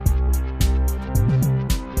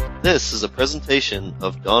This is a presentation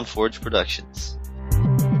of Dawnforge Productions.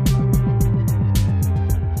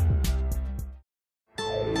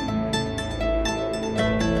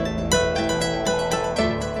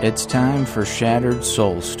 It's time for Shattered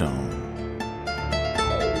Soulstone,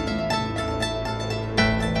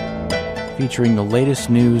 featuring the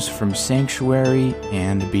latest news from Sanctuary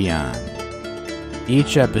and beyond.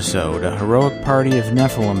 Each episode, a heroic party of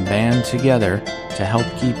Nephilim band together to help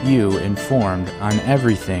keep you informed on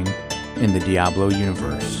everything in the Diablo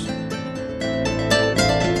universe.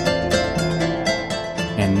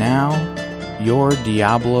 And now, your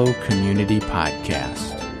Diablo Community Podcast.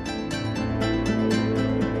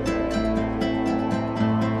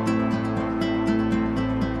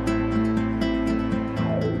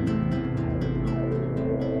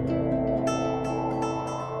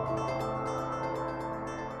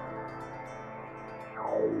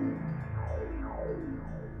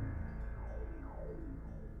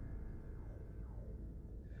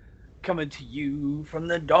 Coming to you from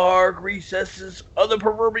the dark recesses of the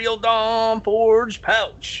proverbial Dawnforge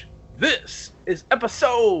pouch. This is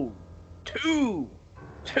episode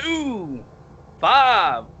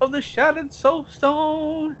 225 of the Shattered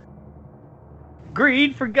Soulstone.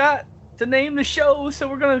 Greed forgot to name the show, so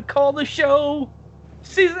we're going to call the show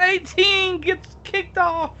Season 18 Gets Kicked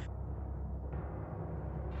Off.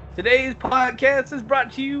 Today's podcast is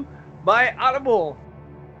brought to you by Audible.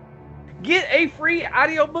 Get a free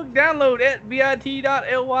audiobook download at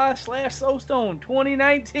bit.ly/Soulstone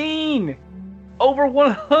 2019. Over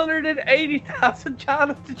 180,000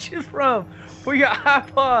 titles to choose from for your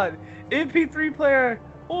iPod, MP3 player,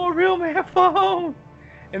 or real man phone.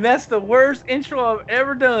 And that's the worst intro I've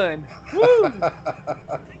ever done. Woo!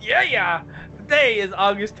 Yeah. Today is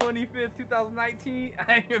August 25th, 2019.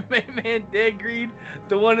 I am your main man, Dead Greed,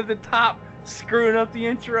 the one at the top, screwing up the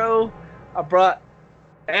intro. I brought,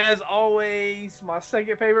 as always, my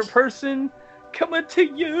second favorite person, coming to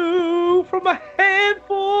you from a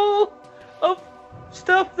handful of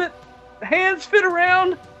stuff that hands fit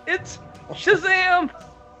around. It's Shazam!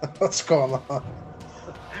 What's going on?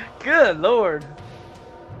 Good Lord.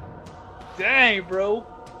 Dang, bro.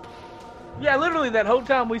 Yeah, literally that whole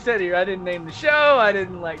time we sat here, I didn't name the show, I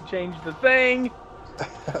didn't, change the thing.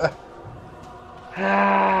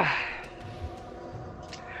 I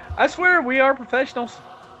swear we are professionals.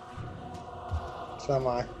 So am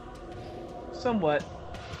I. Somewhat.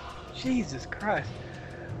 Jesus Christ.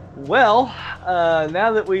 Well,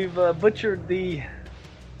 now that we've butchered the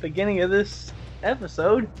beginning of this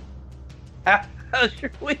episode, how's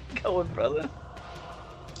your week going, brother?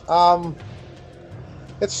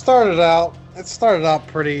 It started out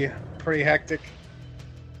pretty hectic.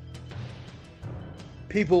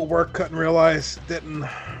 People at work couldn't realize, didn't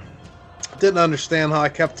understand how I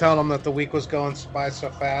kept telling them that the week was going by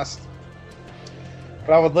so fast.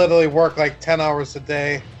 But I would literally work 10 hours a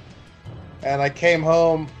day, and I came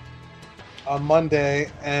home on Monday,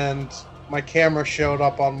 and my camera showed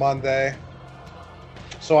up on Monday,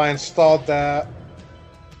 so I installed that,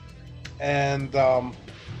 and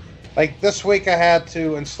this week I had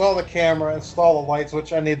to install the camera, install the lights,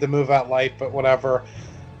 which I need to move that light, but whatever.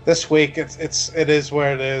 This week it is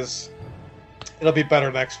where it is. It'll be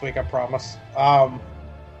better next week, I promise.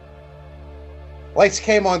 Lights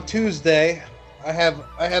came on Tuesday. I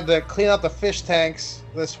had to clean out the fish tanks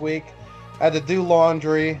this week. I had to do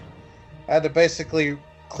laundry. I had to basically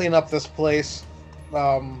clean up this place,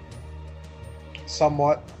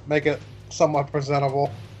 somewhat, make it somewhat presentable.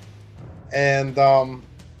 And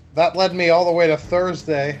that led me all the way to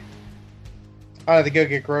Thursday. I had to go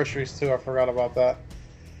get groceries too. I forgot about that.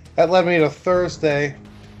 That led me to Thursday,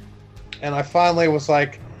 and I finally was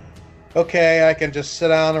like, okay, I can just sit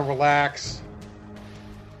down and relax.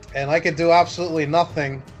 And I could do absolutely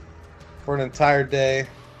nothing for an entire day.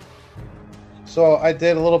 So I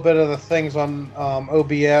did a little bit of the things on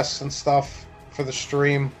OBS and stuff for the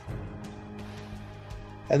stream.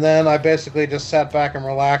 And then I basically just sat back and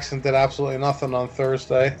relaxed and did absolutely nothing on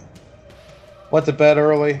Thursday. Went to bed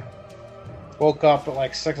early. Woke up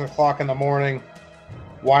at 6 o'clock in the morning,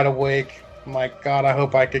 wide awake. I'm like, God, I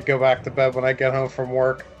hope I could go back to bed when I get home from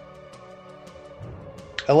work.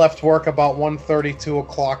 I left work about 1:30, 2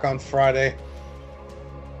 o'clock on Friday.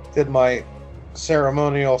 Did my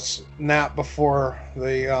ceremonial nap before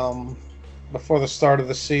the start of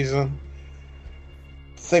the season.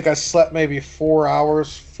 I think I slept maybe 4 or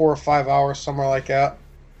 5 hours, somewhere like that.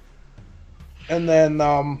 And then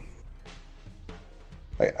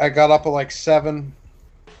I got up at 7,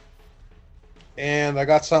 and I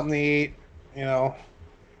got something to eat.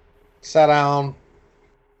 Sat down,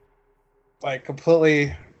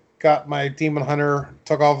 completely got my Demon Hunter,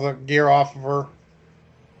 took all the gear off of her,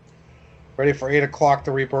 ready for 8 o'clock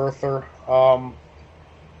to rebirth her.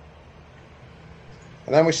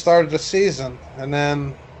 And then we started the season, and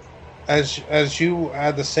then as you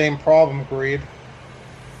had the same problem, Greed,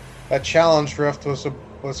 that challenge rift was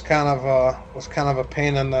kind of a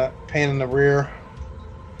pain in the rear.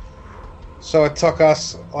 So it took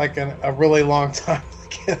us like a really long time to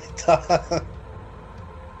get it done.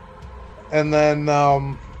 And then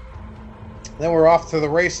we're off to the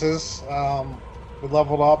races. We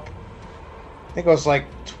leveled up. I think it was like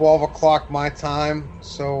 12 o'clock my time,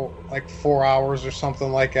 so like 4 hours or something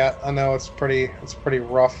like that. I know it's pretty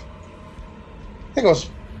rough. I think it was a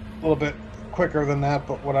little bit quicker than that,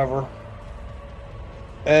 but whatever.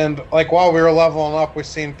 And like while we were leveling up, we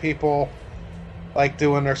seen people like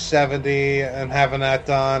doing their 70 and having that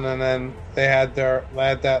done, and then they had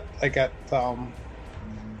that like at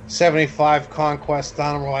 75 conquest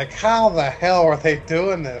done, and we're like, how the hell are they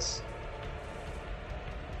doing this?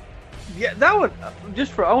 Yeah, that would I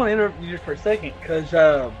want to interrupt you just for a second, because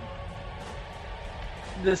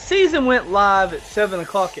the season went live at 7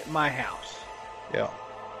 o'clock at my house. Yeah.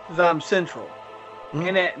 Because I'm central. Mm-hmm.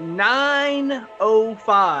 And at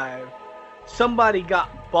 9:05, somebody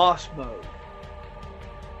got boss mode.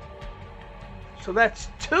 So that's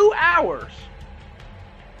 2 hours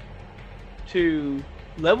to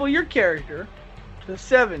level your character to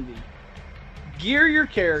 70, gear your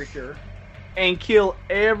character, and kill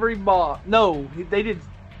every boss. No, they did.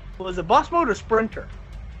 Was it boss mode or sprinter?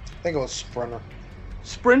 I think it was sprinter.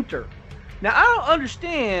 Sprinter. Now I don't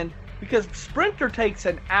understand, because sprinter takes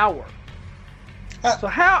an hour. So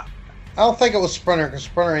how? I don't think it was sprinter, because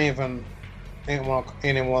sprinter ain't one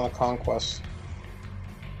of the conquests.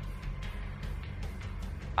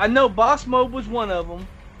 I know boss mode was one of them.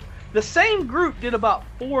 The same group did about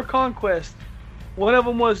 4 conquests. One of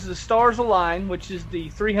them was the Stars Align, which is the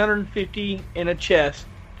 350 in a chest.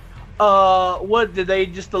 What did they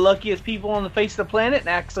just the luckiest people on the face of the planet and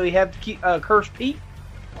actually have to keep Curse Pete?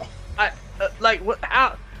 How?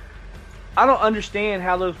 I don't understand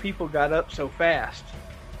how those people got up so fast.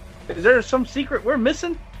 Is there some secret we're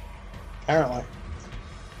missing? Apparently.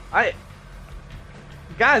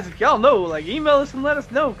 Guys, if y'all know, like, email us and let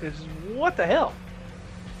us know, because what the hell?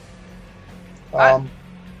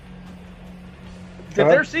 Did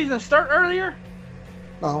their season start earlier?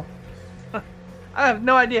 No. I have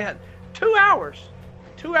no idea. 2 hours.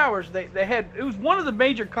 2 hours they had. It was one of the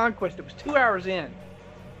major conquests. It was 2 hours in.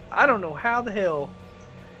 I don't know how the hell.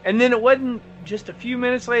 And then it wasn't just a few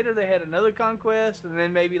minutes later they had another conquest, and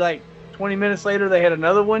then maybe like 20 minutes later they had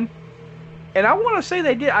another one. And I want to say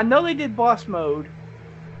they did. I know they did boss mode.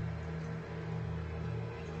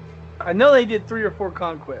 I know they did 3 or 4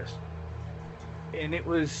 conquests. And it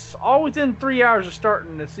was all within 3 hours of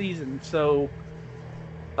starting the season. So,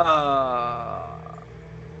 I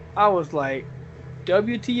was like,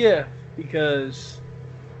 WTF, because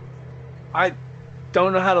I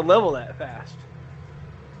don't know how to level that fast.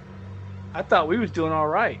 I thought we was doing all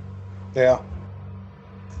right. Yeah.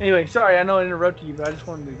 Anyway, sorry, I know I interrupted you, but I just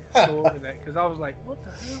wanted to go over that, because I was like, what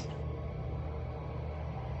the hell?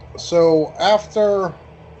 So after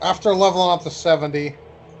leveling up to 70,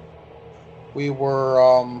 we were,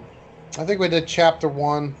 I think we did chapter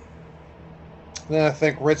 1. Then I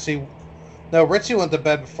think Ritzy went to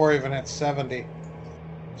bed before he even hit 70.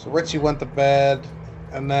 So Ritzy went to bed,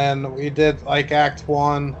 and then we did like chapter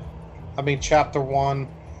 1.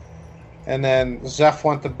 And then Zeph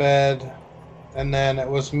went to bed, and then it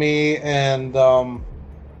was me and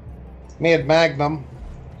Magnum,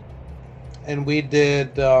 and we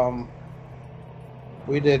did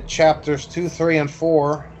chapters 2, 3, and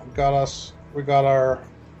 4. We got our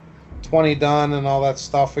 20 done and all that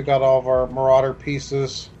stuff. We got all of our Marauder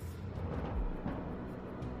pieces,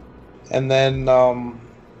 and then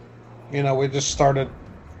we just started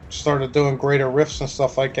doing greater rifts and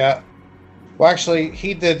stuff like that. Well, actually,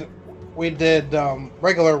 we did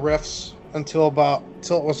regular rifts until it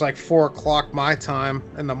was like 4 o'clock my time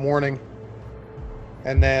in the morning,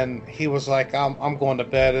 and then he was like, I'm going to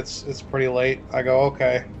bed, it's pretty late. I go,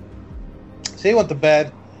 okay. So he went to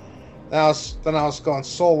bed. Then I was going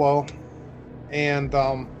solo, and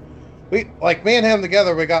me and him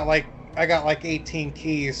together, I got like 18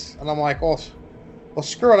 keys, and I'm like, well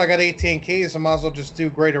screw it, I got 18 keys, I might as well just do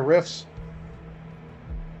greater rifts.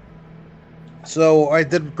 So I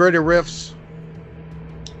did greater rifts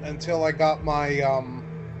until I got my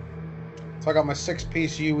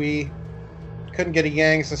 6-piece UE. Couldn't get a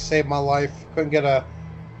Yangs to save my life. Couldn't get a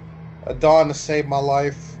Dawn to save my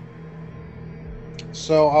life.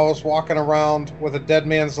 So I was walking around with a Dead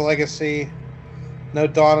Man's Legacy no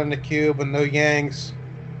Dawn in the Cube, and no Yangs.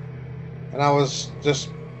 And I was just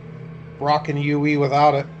rocking UE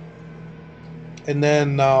without it. And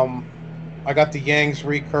then I got the Yangs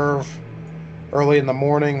recurve early in the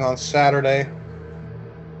morning on Saturday.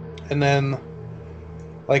 And then,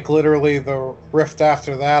 like, literally the rift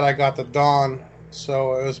after that, I got the Dawn.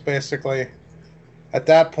 So it was basically, at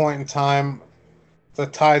that point in time, the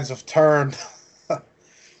tides have turned.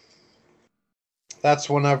 That's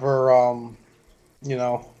whenever, you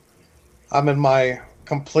know, I'm in my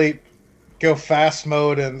complete go fast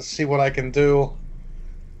mode and see what I can do.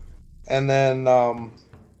 And then,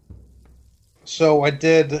 so I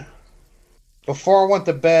did, before I went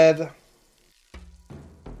to bed,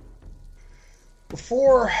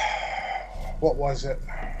 what was it?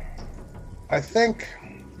 I think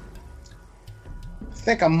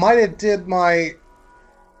I might have did my,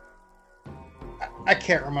 I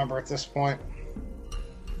can't remember at this point.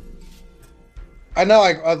 I know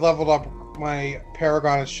I leveled up my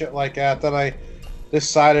Paragon and shit like that. Then I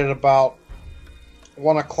decided about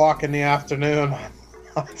 1 o'clock in the afternoon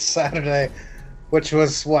on Saturday, which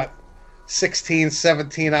was, 16,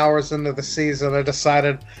 17 hours into the season, I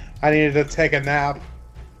decided I needed to take a nap.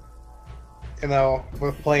 You know,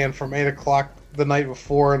 with playing from 8 o'clock the night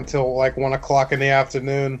before until 1 o'clock in the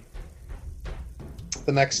afternoon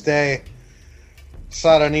the next day.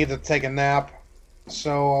 Decided I needed to take a nap.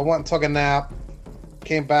 So I went and took a nap,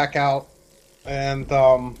 came back out, and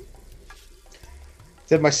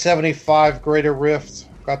did my 75 Greater Rift.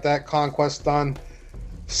 Got that conquest done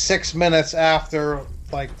 6 minutes after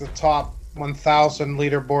the top 1,000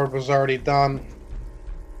 leaderboard was already done.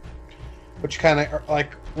 Which kind of,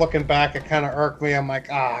 looking back, it kind of irked me. I'm like,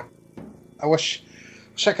 I wish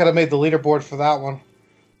I could have made the leaderboard for that one.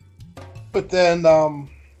 But then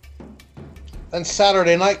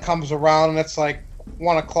Saturday night comes around and it's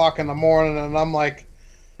 1 o'clock in the morning, and I'm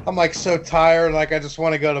so tired, I just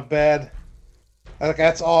want to go to bed.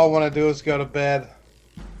 That's all I want to do is go to bed.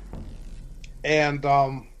 And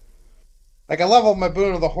I leveled my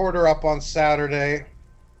Boon of the Hoarder up on Saturday.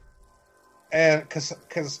 And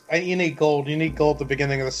because you need gold at the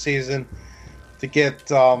beginning of the season to get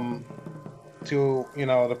to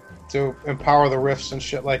empower the rifts and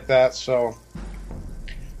shit like that. So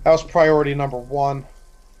that was priority number one.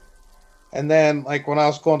 And then when I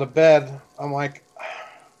was going to bed, I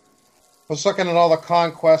was looking at all the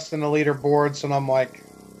conquests and the leaderboards, and I'm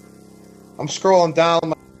scrolling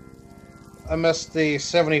down. I missed the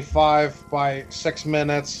 75 by 6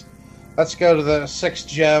 minutes. Let's go to the 6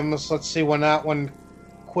 gems. Let's see when that one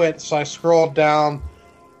quit. So I scrolled down,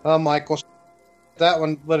 and I'm well, that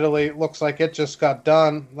one literally looks like it just got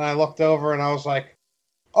done. And I looked over, and I was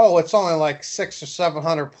oh, it's only 600 or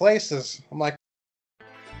 700 places. I'm I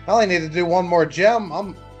only need to do one more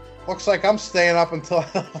gem. Looks like I'm staying up until I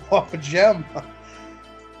level up a gem.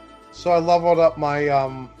 So I leveled up my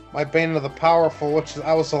my Bane of the Powerful,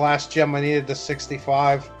 that was the last gem I needed to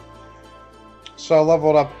 65. So I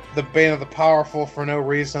leveled up the Bane of the Powerful for no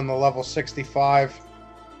reason to level 65.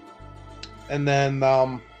 And then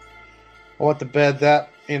I went to bed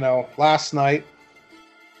last night.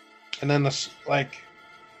 And then I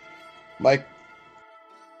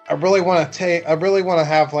really want to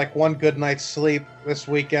have one good night's sleep this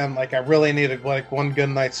weekend. I really needed one good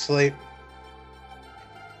night's sleep.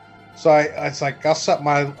 So I'll set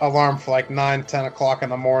my alarm for 9, 10 o'clock in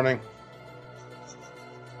the morning.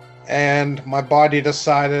 And my body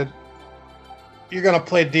decided, you're going to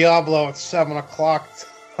play Diablo at 7 o'clock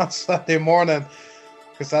on Sunday morning,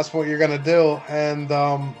 because that's what you're going to do. And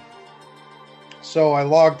so I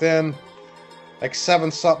logged in 7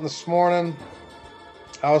 something this morning.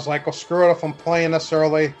 I was well, screw it, if I'm playing this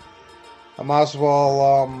early, I might as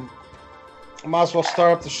well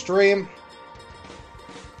start up the stream.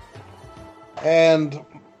 And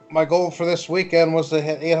my goal for this weekend was to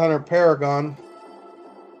hit 800 Paragon.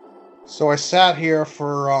 So I sat here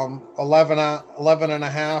for 11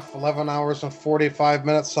 hours and 45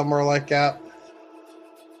 minutes, somewhere like that.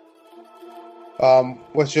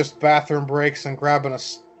 With just bathroom breaks and grabbing a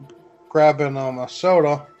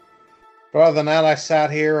soda. But other than that, I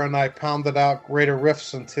sat here and I pounded out Greater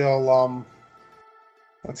Rifts until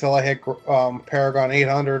I hit Paragon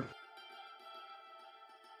 800.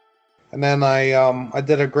 And then I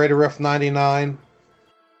did a Greater Rift 99,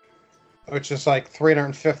 which is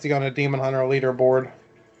 350 on a Demon Hunter leaderboard,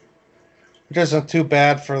 which isn't too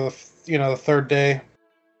bad for the third day.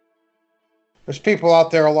 There's people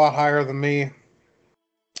out there a lot higher than me,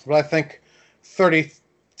 but I think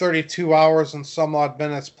 32 hours and some odd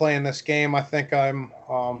minutes playing this game, I think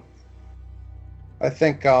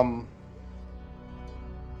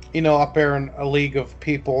up there in a league of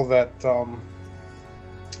people that a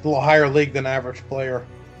little higher league than average player.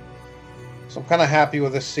 So I'm kind of happy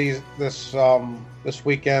with this season, this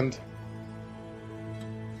weekend.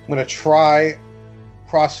 I'm gonna try,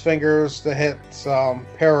 cross fingers, to hit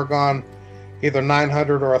Paragon either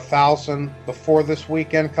 900 or 1,000 before this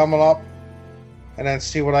weekend coming up, and then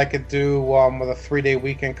see what I could do with a 3-day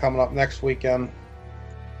weekend coming up next weekend.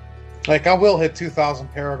 Like, I will hit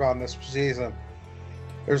 2,000 Paragon this season.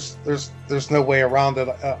 There's no way around it.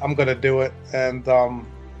 I'm gonna do it, and I'm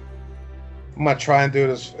gonna try and do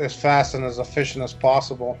it as fast and as efficient as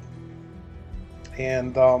possible.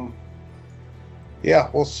 And yeah,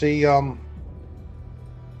 we'll see. We'll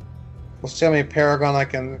see how many Paragon I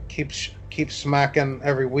can keep smacking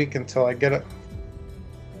every week until I get it.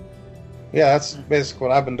 Yeah, that's basically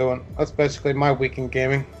what I've been doing. That's basically my weekend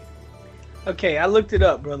gaming. Okay, I looked it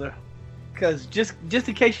up, brother. Because just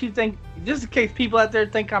in case people out there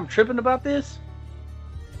think I'm tripping about this,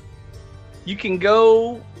 you can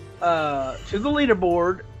go to the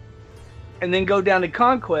leaderboard and then go down to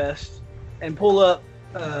Conquest and pull up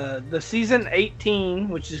the season 18,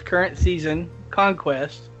 which is current season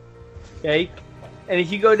Conquest. Okay, and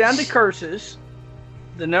if you go down to curses,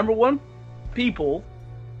 the number one people,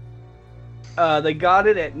 they got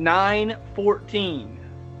it at 9:14.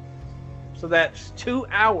 So that's 2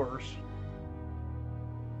 hours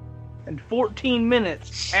and 14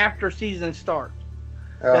 minutes after season starts.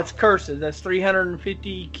 Yeah. That's curses. That's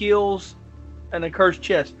 350 kills and a cursed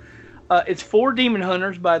chest. It's 4 demon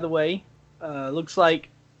hunters, by the way. Looks like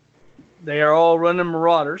they are all running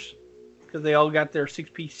marauders because they all got their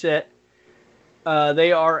 6-piece set.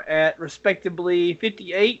 They are at respectively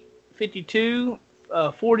 58, 52,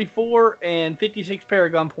 44, and 56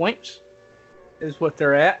 Paragon points is what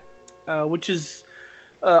they're at, which is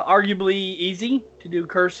arguably easy to do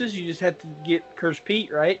curses. You just have to get Curse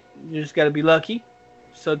Pete, right? You just got to be lucky.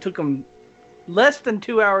 So it took them less than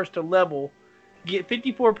 2 hours to level, get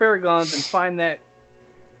 54 Paragons, and find that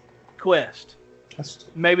quest.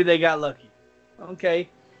 Maybe they got lucky. Okay.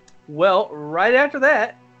 Well, right after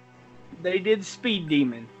that, they did Speed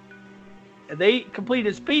Demon. They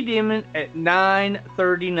completed Speed Demon at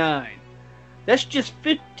 9:39. That's just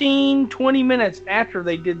 15-20 minutes after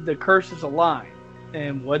they did the Curses Align.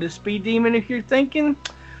 And what is Speed Demon, if you're thinking?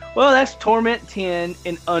 Well, that's Torment 10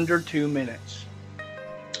 in under 2 minutes.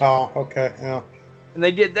 Oh, okay, yeah. And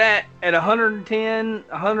they did that at 110,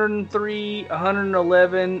 103,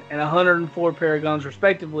 111, and 104 Paragons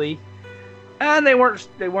respectively. And they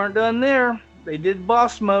weren't done there. They did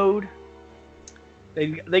boss mode.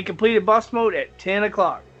 They completed boss mode at 10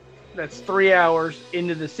 o'clock. That's 3 hours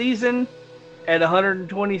into the season at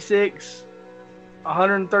 126,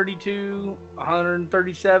 132,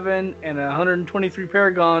 137, and 123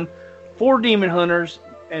 Paragon. 4 demon hunters.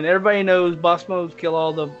 And everybody knows boss modes kill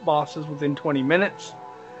all the bosses within 20 minutes.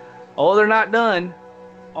 Oh, they're not done.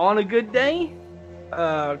 On a good day,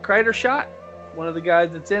 Crater Shot, one of the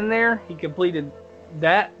guys that's in there, he completed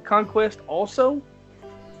that conquest also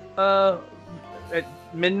at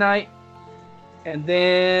midnight. And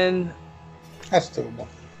then... That's doable.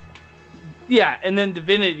 Yeah, and then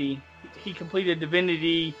Divinity. He completed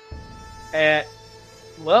Divinity at,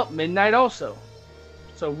 midnight also.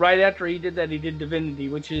 So right after he did that, he did Divinity,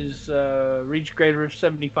 which is reach greater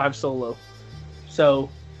 75 solo.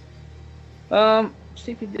 So,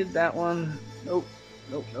 see if he did that one. Nope.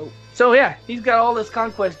 So yeah, he's got all this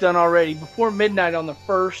conquest done already before midnight on the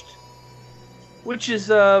 1st, which is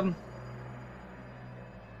 5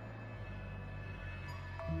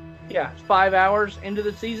 hours into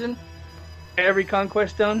the season. Every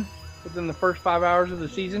conquest done within the first 5 hours of the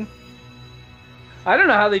season. I don't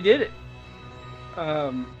know how they did it.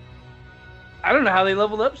 I don't know how they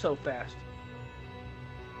leveled up so fast.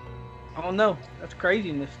 I don't know. That's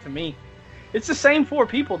craziness to me. It's the same 4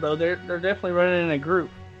 people though. They're definitely running in a group.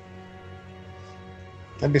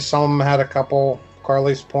 Maybe some of them had a couple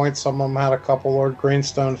Carly's points. Some of them had a couple Lord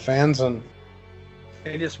Greenstone fans, and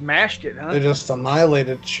they just mashed it, huh? They just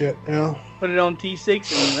annihilated shit. Yeah. Put it on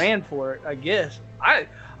T6 and ran for it. I guess. I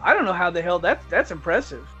don't know how the hell that's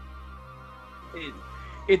impressive.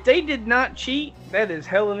 If they did not cheat, that is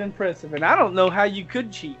hella impressive, and I don't know how you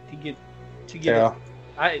could cheat to get yeah.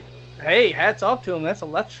 it. Hey, hats off to him.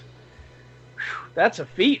 That's a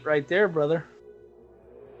feat right there, brother.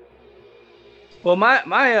 Well, my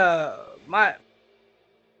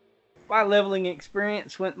leveling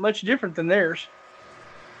experience went much different than theirs,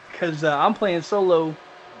 because I'm playing solo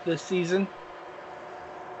this season.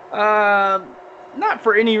 Not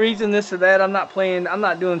for any reason, this or that. I'm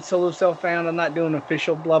not doing solo self-found. I'm not doing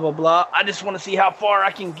official blah, blah, blah. I just want to see how far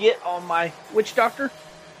I can get on my Witch Doctor.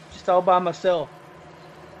 just all by myself.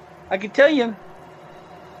 I can tell you,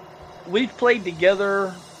 we've played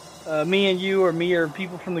together, me and you, or me or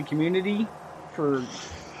people from the community, for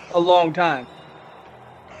a long time.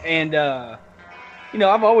 And,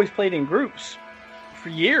 I've always played in groups for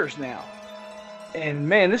years now. And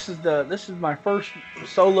man, this is my first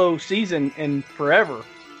solo season in forever.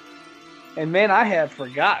 And man, I have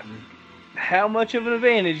forgotten how much of an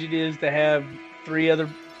advantage it is to have 3 other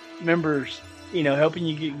members, helping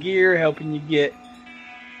you get gear, helping you get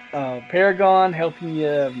Paragon, helping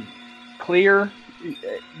you clear.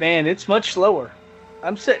 Man, it's much slower.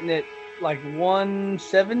 I'm sitting at like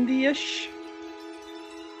 170-ish.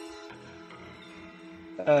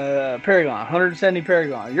 Paragon, 170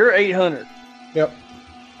 Paragon. You're 800. Yep.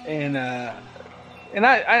 And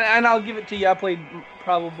I'll give it to you. I played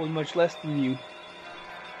probably much less than you.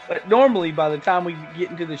 But normally, by the time we get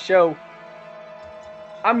into the show,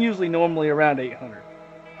 I'm usually normally around 800.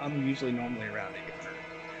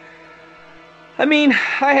 I mean,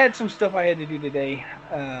 I had some stuff I had to do today.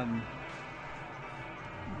 I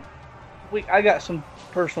got some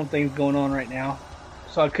personal things going on right now,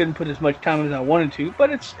 so I couldn't put as much time as I wanted to, but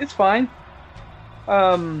it's fine.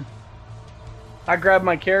 I grabbed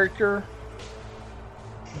my character,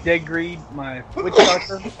 Dead Greed, my Witch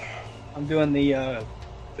Doctor. I'm doing the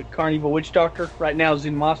Carnival Witch Doctor. Right now,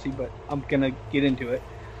 Zunmasi, but I'm going to get into it.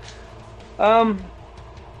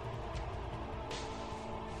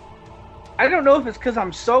 I don't know if it's because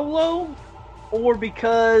I'm solo or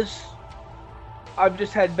because I've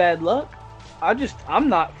just had bad luck. I'm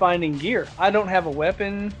not finding gear. I don't have a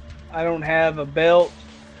weapon. I don't have a belt.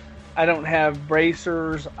 I don't have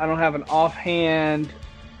bracers. I don't have an offhand.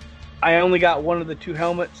 I only got one of the 2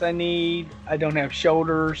 helmets I need. I don't have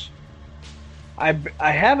shoulders. I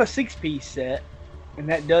have a 6-piece set, and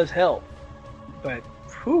that does help. But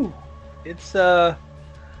it's I'm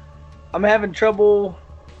having trouble.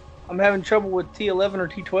 I'm having trouble with T11 or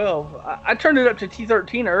T12. I turned it up to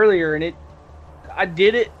T13 earlier, and I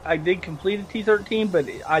did complete a T13, but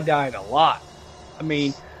I died a lot. I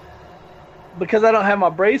mean, because I don't have my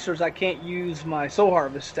bracers, I can't use my Soul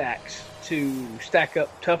Harvest stacks to stack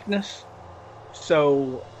up toughness.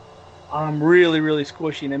 So I'm really, really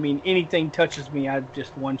squishy. I mean, anything touches me, I've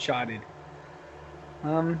just one-shotted.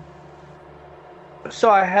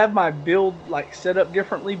 So I have my build set up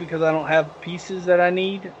differently because I don't have pieces that I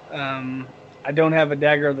need. I don't have a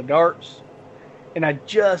Dagger of the Darts. And I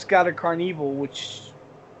just got a Carnival, which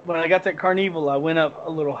when I got that Carnival, I went up a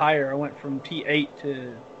little higher. I went from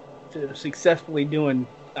T8 to successfully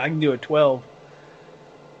I can do a 12.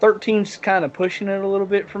 13's kind of pushing it a little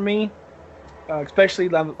bit for me. Especially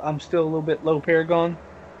I'm still a little bit low Paragon.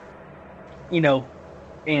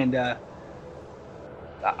 And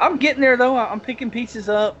I'm getting there though. I'm picking pieces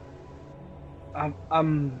up.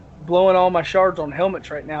 I'm blowing all my shards on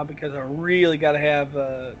helmets right now because I really got to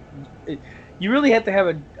have. You really have to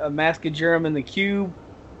have a Mask of Jerem in the cube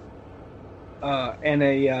and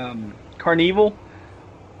a Carnival.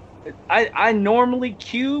 I normally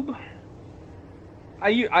cube.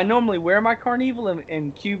 I normally wear my Carnival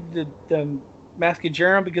and cube the Mask of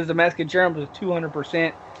Jerem because the Mask of Jerem is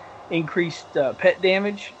 200% increased pet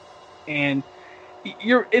damage, and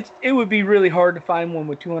it would be really hard to find one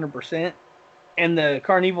with 200%, and the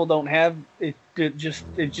Carnival don't have it. It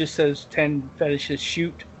just says 10 fetishes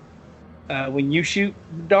shoot when you shoot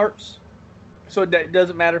darts, so it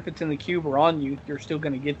doesn't matter if it's in the cube or on you. You're still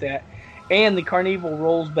going to get that, and the Carnival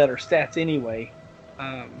rolls better stats anyway.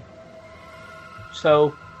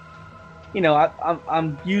 So,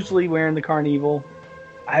 I'm usually wearing the Carnival.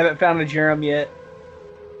 I haven't found a Jerem yet.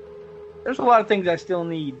 There's a lot of things I still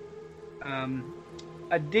need.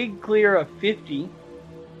 I did clear a 50,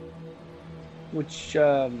 which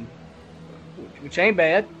ain't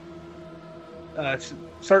bad. It's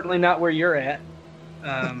certainly not where you're at.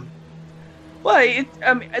 Well,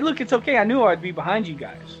 look, it's okay. I knew I'd be behind you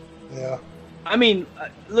guys. Yeah. I mean,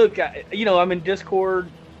 look, I'm in Discord,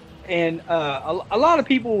 and a lot of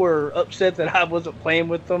people were upset that I wasn't playing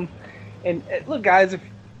with them. And look, guys,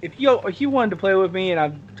 if you wanted to play with me, and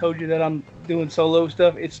I've told you that I'm doing solo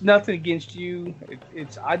stuff, it's nothing against you.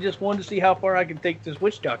 I just wanted to see how far I can take this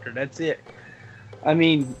Witch Doctor. That's it. I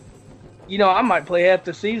mean, I might play half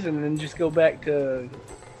the season and then just go back to.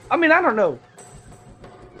 I mean, I don't know.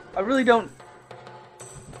 I really don't.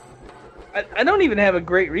 I don't even have a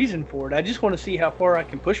great reason for it. I just want to see how far I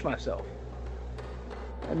can push myself.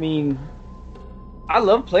 I mean, I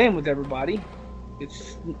love playing with everybody.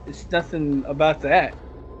 It's nothing about that.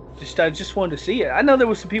 I just wanted to see it. I know there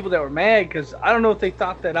was some people that were mad because I don't know if they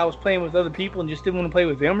thought that I was playing with other people and just didn't want to play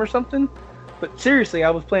with them or something. But seriously,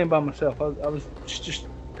 I was playing by myself.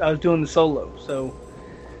 I was doing the solo. So,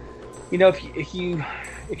 you know, if you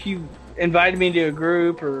invited me to a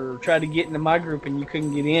group or tried to get into my group and you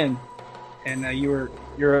couldn't get in, and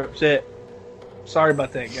you're upset, sorry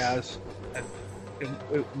about that, guys.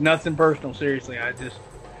 Nothing personal, seriously. I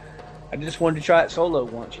just wanted to try it solo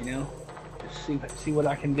once, you know, just see what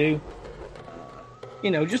I can do,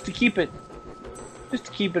 you know, just to keep it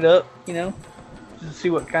up, you know, just to see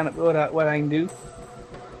what I can do.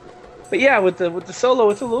 But yeah, with the solo,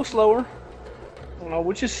 it's a little slower,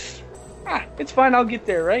 which is it's fine. I'll get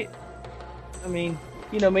there, right? I mean,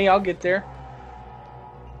 you know me, I'll get there.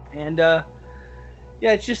 And yeah,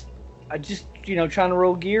 it's just I just you know trying to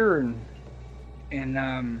roll gear and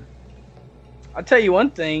I'll tell you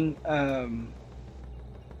one thing.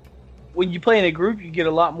 When you play in a group, you get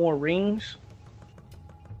a lot more rings,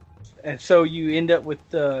 and so you end up with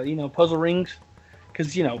you know, puzzle rings,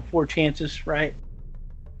 because you know, 4 chances, right?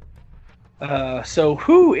 So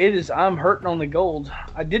I'm hurting on the gold.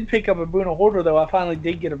 I did pick up a Boon of Hoarder, though. I finally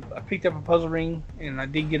did I picked up a puzzle ring, and I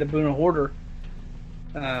did get a Boon of Hoarder.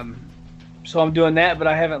 So I'm doing that, but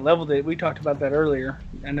I haven't leveled it. We talked about that earlier.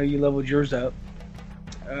 I know you leveled yours up.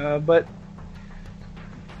 But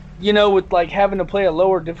you know, with like having to play a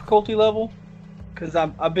lower difficulty level, because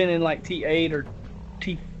I've been in like T8 or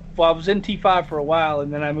I was in T5 for a while,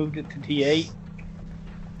 and then I moved it to T8.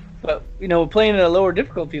 But you know, playing at a lower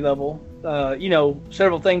difficulty level, you know,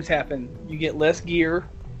 several things happen. You get less gear,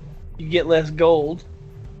 you get less gold,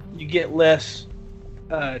 you get less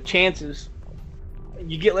chances,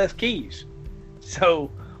 you get less keys.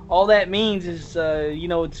 So all that means is, you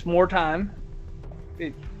know, it's more time.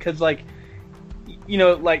 Because like, you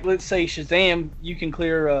know, like let's say Shazam, you can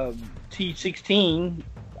clear T16,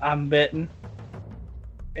 I'm betting,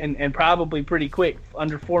 and probably pretty quick,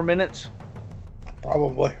 under 4 minutes.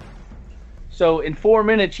 Probably. So in 4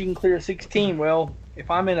 minutes you can clear 16. Well, if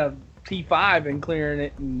I'm in a T5 and clearing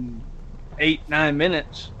it in 8-9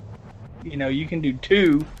 minutes, you know, you can do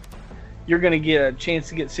 2. You're gonna get a chance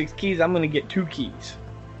to get 6 keys. I'm gonna get 2 keys.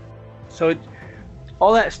 So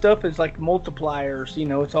all that stuff is like multipliers. You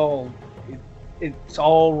know, it's all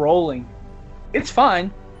rolling. It's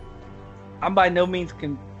fine. I'm by no means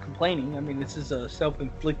complaining. I mean, this is a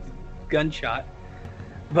self-inflicted gunshot,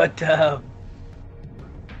 but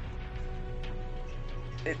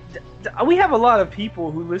we have a lot of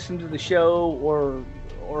people who listen to the show or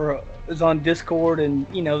is on Discord, and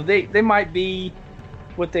you know, they might be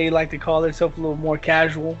what they like to call themselves a little more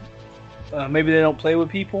casual. Maybe they don't play with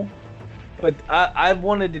people, but I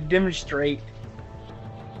wanted to demonstrate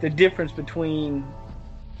the difference between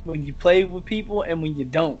when you play with people and when you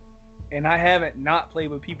don't. And I haven't not played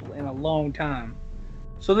with people in a long time.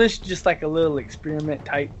 So this is just like a little experiment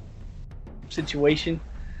type situation,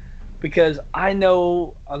 because I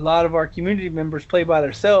know a lot of our community members play by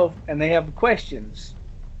themselves and they have questions.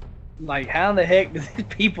 Like, how in the heck do these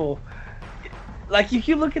people, like, if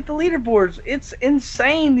you look at the leaderboards, it's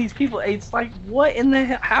insane, these people. It's like, what in the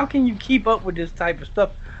hell? How can you keep up with this type of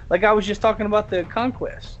stuff? Like, I was just talking about the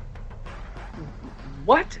Conquest.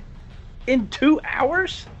 What? In 2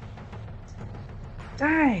 hours?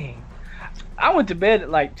 Dang. I went to bed at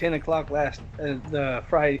like 10 o'clock the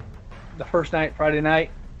first night, Friday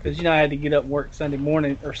night, because, you know, I had to get up and work Sunday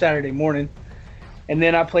morning or Saturday morning. And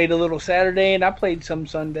then I played a little Saturday, and I played some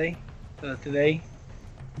Sunday today.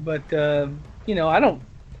 But, you know, I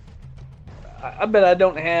bet I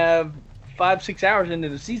don't have 5-6 hours into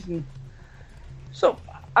the season. So,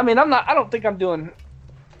 I mean, I don't think I'm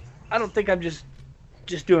just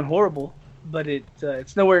doing horrible, but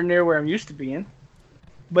it's nowhere near where I'm used to being.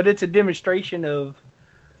 But it's a demonstration of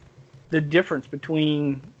the difference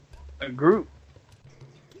between a group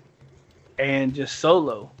and just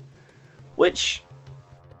solo, which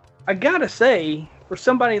I gotta say, for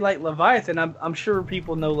somebody like Leviathan, I'm sure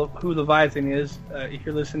people know who Leviathan is. If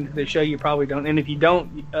you're listening to the show, you probably don't, and if you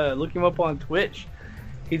don't, look him up on Twitch.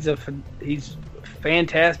 He's a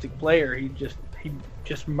fantastic player. He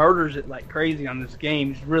just murders it like crazy on this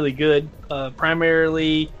game. He's really good.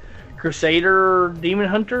 Primarily Crusader, Demon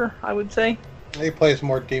Hunter, I would say. He plays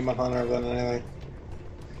more Demon Hunter than anything.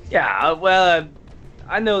 Yeah, well,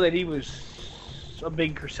 I know that he was a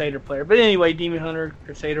big Crusader player, but anyway, Demon Hunter,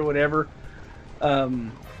 Crusader, whatever. Now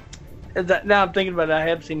I'm thinking about it, I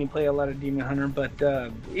have seen him play a lot of Demon Hunter, but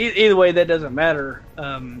either way, that doesn't matter.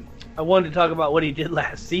 I wanted to talk about what he did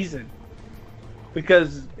last season,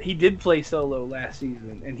 because he did play solo last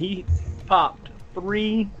season, and he popped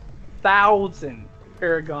 3,000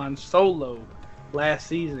 Paragon solo last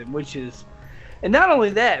season, which is, and not only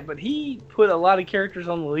that, but he put a lot of characters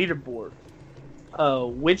on the leaderboard.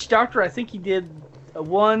 Witch Doctor, I think he did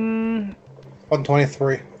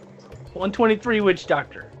 123. 123 Witch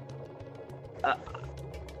Doctor.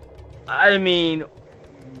 I mean,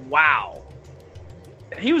 wow.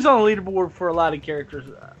 He was on the leaderboard for a lot of characters.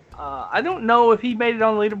 I don't know if he made it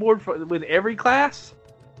on the leaderboard with every class,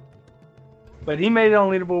 but he made it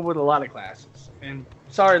on the leaderboard with a lot of classes. And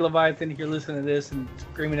sorry, Leviathan, if you're listening to this and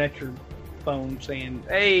screaming at your phone saying,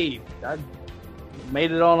 "Hey, I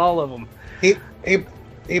made it on all of them."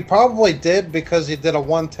 He probably did because he did a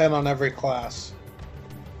 110 on every class.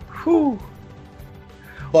 Whew.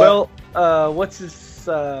 But, well, what's his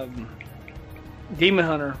Demon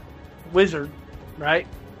Hunter Wizard, right?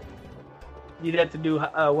 You'd have to do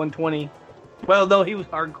 120. Well, no, he was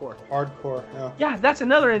hardcore. Hardcore, yeah. Yeah, that's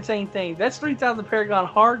another insane thing. That's 3000 Paragon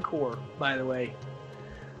hardcore, by the way.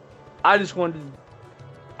 I just wanted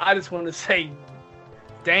to say,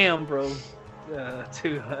 damn, bro,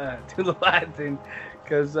 to Leviathan,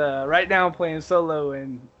 because right now I'm playing solo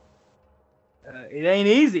and it ain't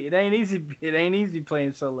easy. It ain't easy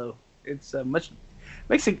playing solo. It's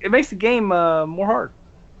makes the game more hard.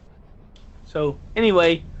 So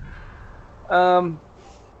anyway,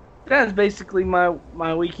 that's basically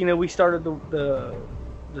my week. You know, we started the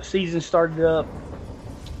season started up.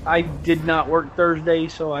 I did not work Thursday,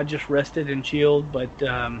 so I just rested and chilled. But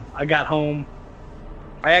I got home.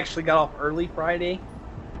 I actually got off early Friday,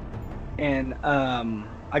 and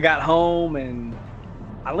I got home and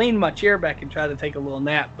I leaned my chair back and tried to take a little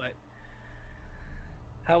nap, but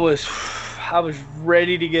I was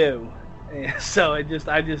ready to go. And so I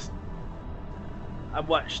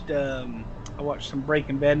watched some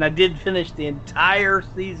Breaking Bad, and I did finish the entire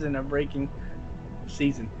season of the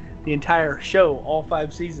entire show, all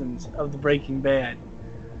 5 seasons of the Breaking Bad.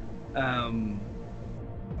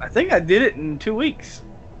 I think I did it in 2 weeks.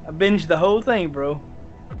 I binged the whole thing, bro,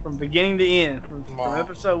 from beginning to end, from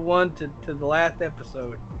episode 1 to the last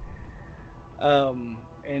episode.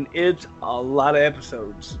 And it's a lot of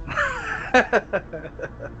episodes.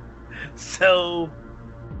 So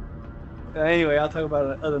anyway, I'll talk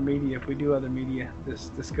about other media if we do other media this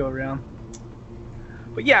go around.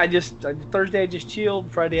 But yeah, Thursday I just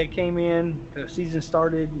chilled. Friday I came in, the season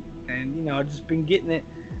started, and I've just been getting it.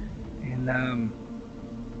 And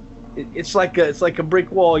it's like a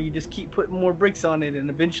brick wall. You just keep putting more bricks on it, and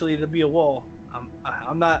eventually it'll be a wall.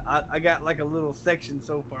 I got like a little section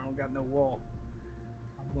so far. I don't got no wall.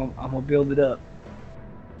 I'm gonna build it up.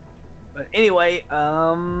 But anyway, you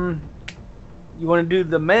want to do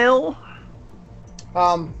the mail?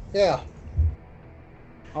 Yeah.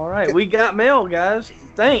 All right, we got mail, guys.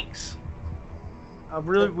 Thanks.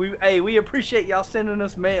 We appreciate y'all sending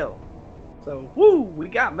us mail. So, we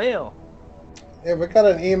got mail. Yeah, we got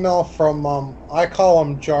an email from, I call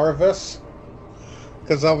him Jarvis,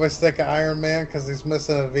 because I always think of Iron Man because he's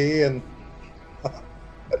missing a V, and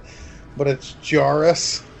but it's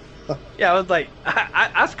Jarvis. Yeah, I was like,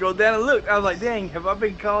 I scrolled down and looked. I was like, dang, have I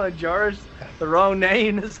been calling Jarvis the wrong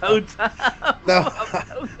name this whole time? No.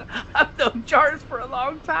 I've known Jarvis for a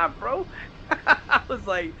long time, bro. I was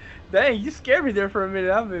like, dang, you scared me there for a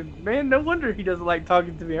minute. Man, no wonder he doesn't like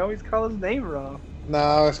talking to me. I always call his name wrong. No,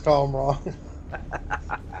 I always call him wrong.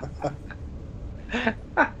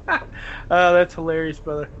 Oh, that's hilarious,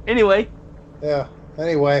 brother. Anyway. Yeah,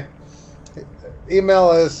 anyway.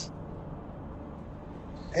 Email is,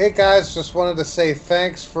 hey guys, just wanted to say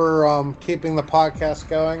thanks for keeping the podcast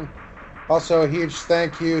going. Also, a huge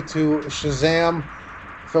thank you to Shazam.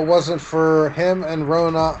 If it wasn't for him and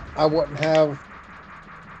Rona, I would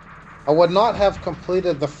not have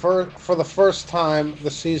completed for the first time the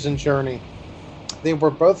season journey. They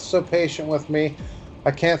were both so patient with me.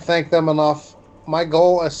 I can't thank them enough. My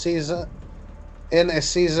goal in a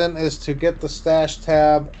season is to get the stash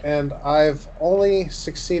tab, and I've only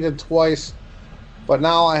succeeded twice, but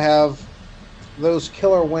now I have those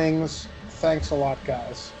killer wings. Thanks a lot,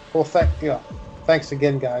 guys. Well, thanks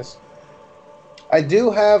again, guys. I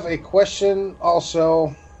do have a question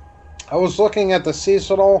also. I was looking at the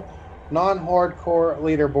seasonal non-hardcore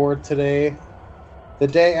leaderboard today, the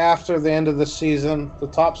day after the end of the season. The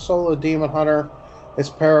top solo Demon Hunter is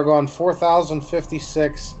Paragon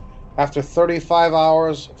 4056 after 35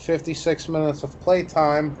 hours, 56 minutes of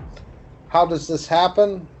playtime. How does this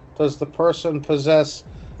happen? Does the person possess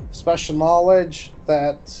special knowledge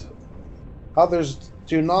that others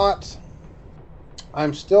do not?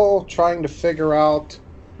 I'm still trying to figure out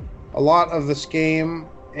a lot of this game,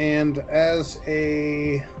 and as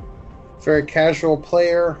a very casual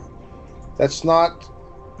player, that's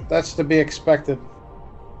to be expected.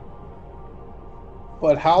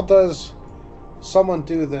 But how does someone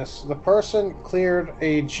do this? The person cleared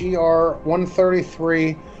a GR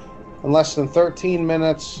 133 in less than 13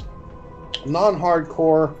 minutes,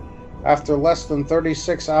 non-hardcore, after less than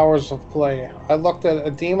 36 hours of play. I looked at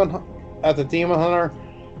the Demon Hunter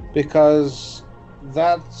because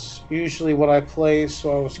that's usually what I play,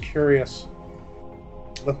 so I was curious.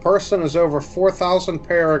 The person is over 4,000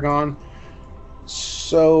 Paragon.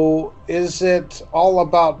 So is it all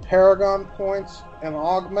about Paragon points and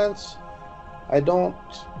augments? I don't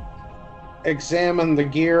examine the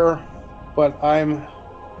gear, but I'm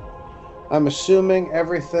assuming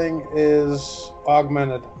everything is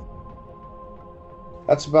augmented.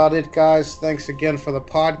 That's about it, guys. Thanks again for the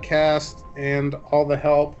podcast and all the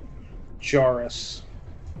help. Joris.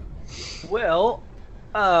 Well,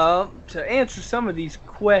 to answer some of these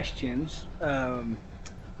questions,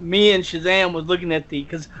 me and Shazam was looking at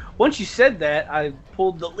because once you said that, I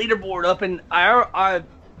pulled the leaderboard up, and I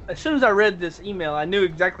as soon as I read this email, I knew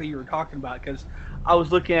exactly what you were talking about because I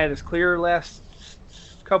was looking at his clear last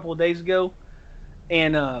couple of days ago,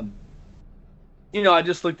 and I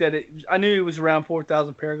just looked at it. I knew it was around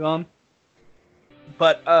 4,000 Paragon,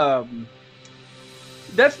 but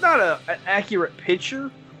that's not an accurate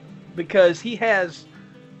picture because he has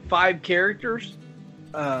 5 characters,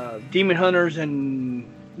 Demon Hunters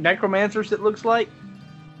and Necromancers, it looks like,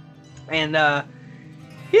 and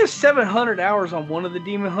he has 700 hours on one of the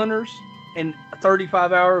Demon Hunters and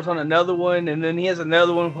 35 hours on another one, and then he has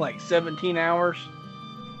another one for like 17 hours.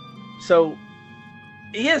 So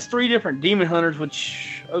he has 3 different Demon Hunters,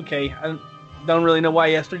 which, okay, I don't really know why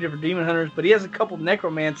he has 3 different Demon Hunters, but he has a couple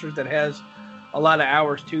Necromancers that has a lot of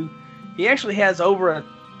hours too. He actually has over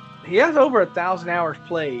 1,000 hours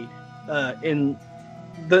played in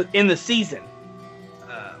the season,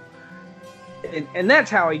 and that's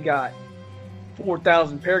how he got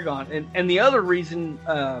 4,000 Paragon. And the other reason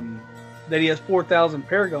that he has 4,000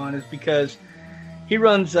 Paragon is because he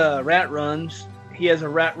runs rat runs. He has a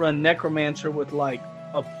rat run Necromancer with like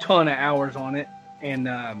a ton of hours on it. And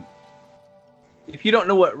if you don't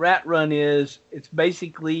know what rat run is, it's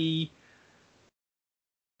basically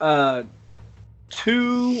 2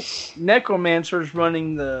 Necromancers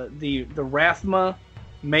running the Rathma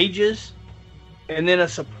mages, and then a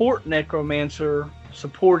support Necromancer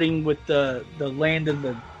supporting with the land of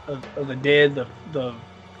the dead, the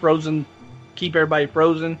frozen, keep everybody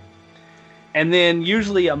frozen, and then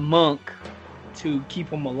usually a monk to keep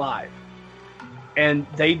them alive. And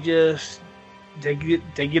they get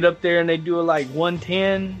up there and they do like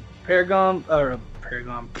 110 Paragon.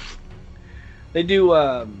 They do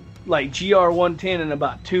like GR 110 in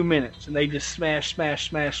about 2 minutes, and they just smash,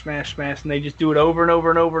 and they just do it over and over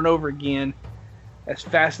and over and over again as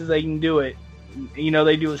fast as they can do it.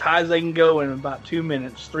 They do as high as they can go in about 2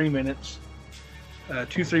 minutes, 3 minutes,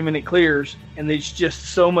 2 3-minute clears, and it's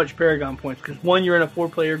just so much Paragon points because one, you're in a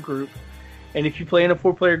 4-player group, and if you play in a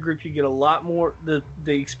 4-player group, you get a lot more. The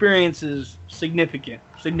experience is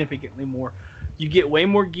significantly more. You get way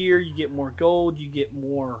more gear, you get more gold, you get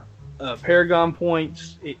more Paragon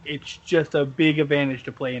points. It's just a big advantage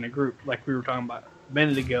to play in a group, like we were talking about a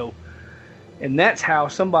minute ago. And that's how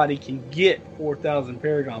somebody can get 4,000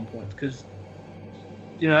 Paragon points, because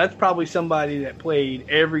that's probably somebody that played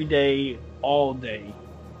every day, all day,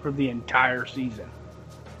 for the entire season.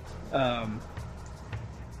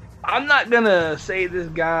 I'm not gonna say this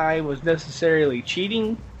guy was necessarily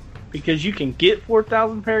cheating, because you can get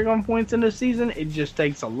 4,000 Paragon points in this season. It just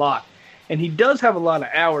takes a lot. And he does have a lot of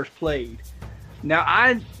hours played. Now,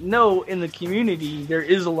 I know in the community there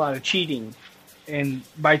is a lot of cheating. And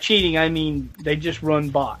by cheating, I mean they just run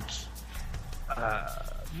bots.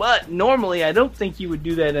 But normally, I don't think you would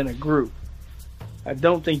do that in a group. I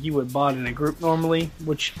don't think you would bot in a group normally.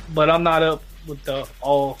 But I'm not up with the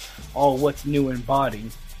all what's new in botting,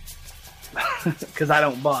 because I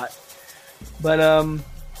don't bot. But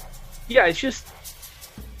yeah, it's just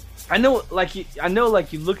I know like you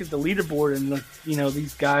look at the leaderboard and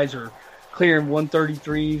these guys are clearing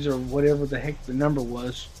 133s or whatever the heck the number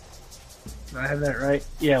was. Did I have that right?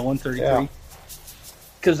 Yeah, 133. Yeah.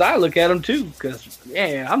 Because I look at them too. Because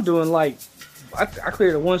I'm doing like I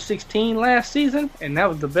cleared a 116 last season, and that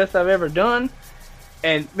was the best I've ever done.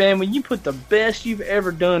 And man, when you put the best you've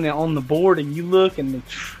ever done on the board, and you look, and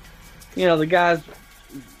the guys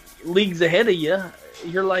leagues ahead of you,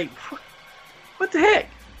 you're like, what the heck?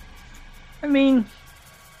 I mean,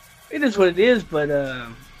 it is what it is. But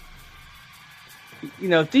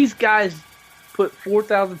if these guys put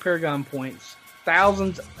 4,000 Paragon points,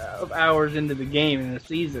 thousands of hours into the game in a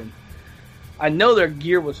season, I know their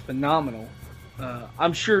gear was phenomenal.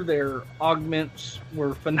 I'm sure their augments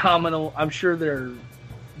were phenomenal. I'm sure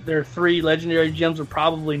their 3 legendary gems are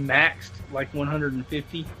probably maxed, like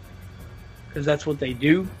 150, because that's what they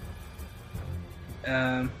do.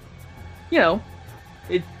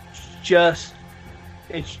 just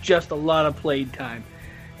a lot of played time.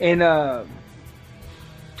 And to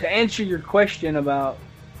answer your question about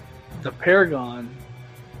the Paragon,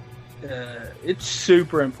 it's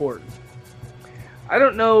super important. I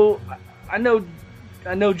don't know. I know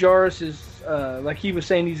Jarvis is like he was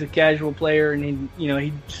saying, he's a casual player, and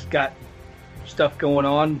he's got stuff going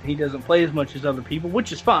on. He doesn't play as much as other people,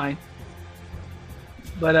 which is fine.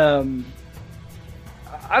 But I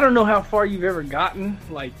don't know how far you've ever gotten,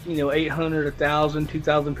 like 800, 1,000,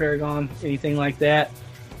 2,000 Paragon, anything like that.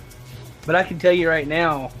 But I can tell you right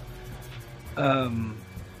now,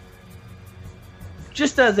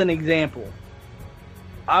 just as an example,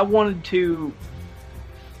 I wanted to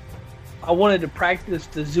practice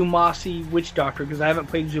the Zumasi Witch Doctor because I haven't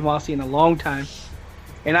played Zumasi in a long time,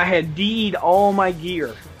 and I had DE'd all my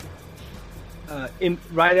gear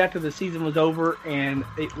right after the season was over, and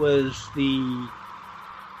it was the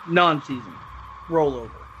non-season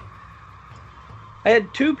rollover. I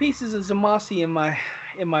had 2 pieces of Zumasi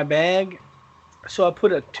in my bag, so I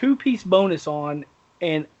put a 2-piece bonus on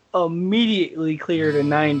and immediately cleared a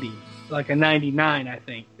 90, like a 99, I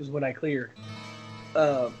think, is what I cleared.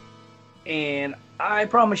 And I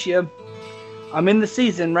promise you, I'm in the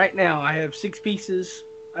season right now. I have 6 pieces.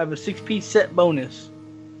 I have a 6-piece set bonus,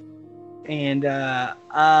 and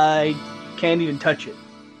I can't even touch it.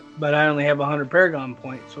 But I only have 100 Paragon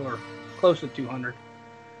points, or close to 200.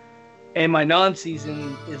 And my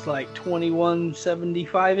non-season is like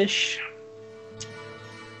 2175-ish.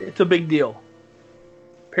 It's a big deal.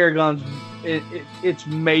 Paragon's it's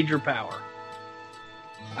major power.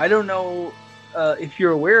 I don't know if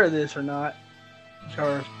you're aware of this or not,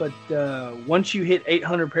 Charles, but once you hit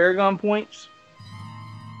 800 Paragon points,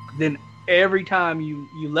 then every time you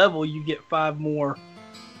level, you get 5 more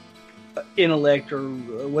intellect or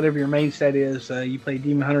whatever your main stat is. You play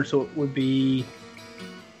Demon Hunter, so it would be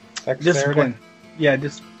Dexterity. Discipline. Yeah, I'm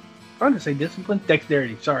going to say discipline.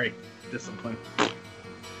 Dexterity. Sorry, discipline.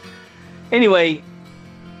 Anyway,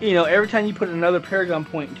 every time you put another Paragon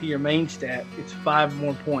point into your main stat, it's 5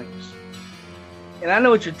 more points. And I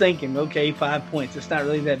know what you're thinking. Okay, 5 points. It's not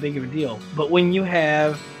really that big of a deal. But when you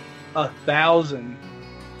have 1,000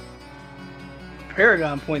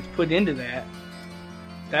 Paragon points put into that,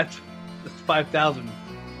 that's 5,000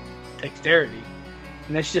 dexterity.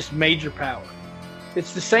 And that's just major power.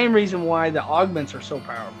 It's the same reason why the augments are so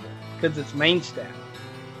powerful, because it's main stat.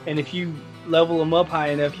 And if you level them up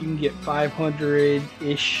high enough, you can get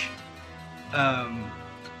 500-ish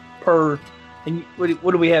per. And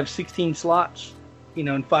what do we have? 16 slots,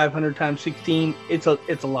 and 500 times 16. It's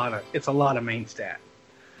a lot of main stat,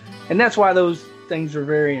 and that's why those things are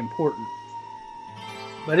very important.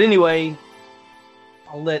 But anyway,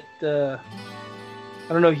 I'll let. I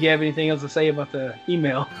don't know if you have anything else to say about the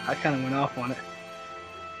email. I kind of went off on it.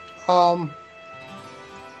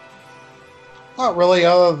 Not really,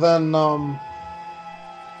 other than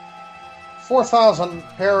 4,000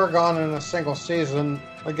 Paragon in a single season.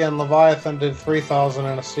 Again, Leviathan did 3,000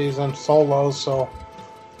 in a season solo, so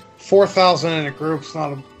 4,000 in a group's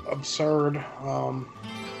not absurd.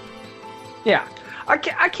 Yeah, I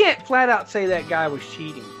can't flat out say that guy was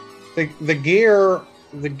cheating. The gear,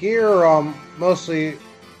 most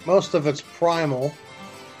of it's primal.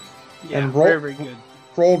 Yeah, and very good.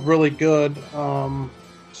 Rolled really good. So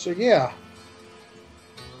yeah,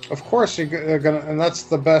 of course you're gonna, and that's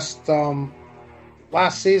the best.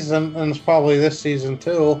 Last season, and it's probably this season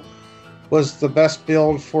too, was the best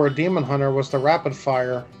build for a Demon Hunter was the Rapid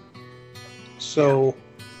Fire. So,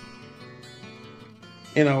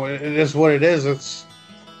 it is what it is. It's,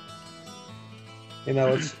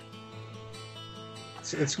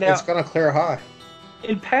 it's gonna clear high.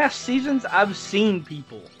 In past seasons, I've seen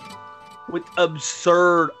people with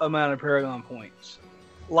absurd amount of Paragon points.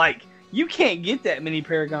 Like, you can't get that many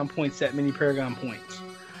Paragon points.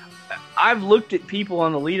 I've looked at people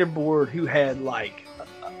on the leaderboard who had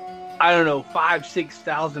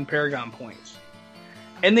 5,000-6,000 Paragon points.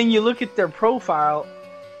 And then you look at their profile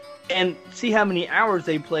and see how many hours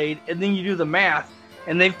they played, and then you do the math,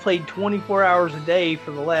 and they've played 24 hours a day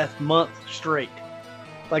for the last month straight.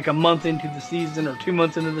 Like a month into the season or 2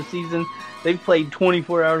 months into the season, they've played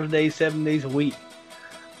 24 hours a day, 7 days a week.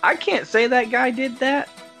 I can't say that guy did that,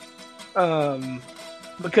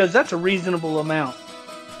 because that's a reasonable amount.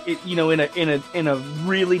 In a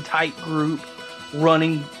really tight group,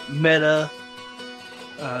 running meta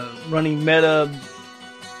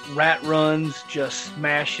rat runs, just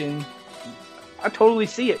smashing. I totally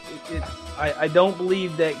see it. I don't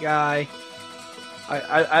believe that guy.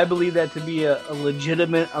 I believe that to be a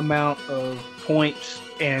legitimate amount of points,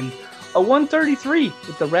 and a 133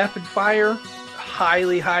 with the rapid fire.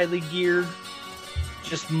 highly, highly geared,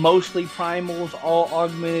 just mostly primals, all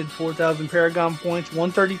augmented 4,000 Paragon points,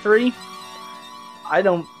 133.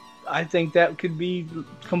 I think that could be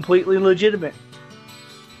completely legitimate.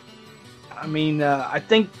 I mean, I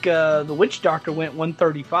think the Witch Doctor went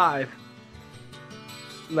 135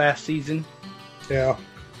 last season. Yeah.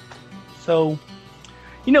 So,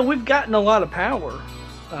 we've gotten a lot of power.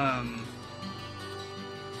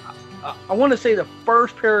 I want to say the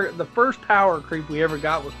first power creep we ever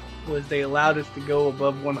got was they allowed us to go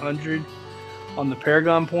above 100 on the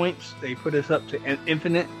Paragon points. They put us up to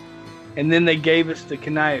infinite, and then they gave us the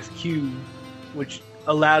Canias Cube, which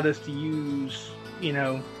allowed us to use,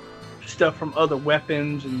 stuff from other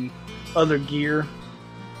weapons and other gear,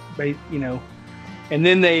 and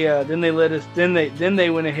then they let us. Then they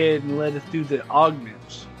went ahead and let us do the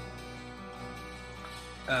augments.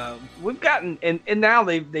 We've gotten and now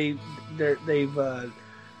they've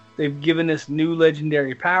given us new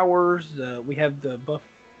legendary powers. We have the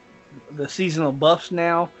seasonal buffs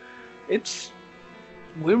now.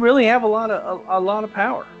 We really have a lot of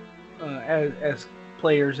power as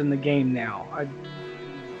players in the game now.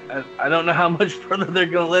 I don't know how much further they're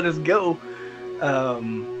going to let us go.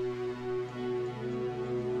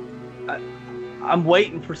 I'm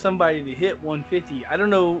waiting for somebody to hit 150. I don't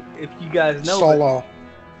know if you guys know. Solo.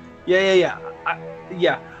 Yeah.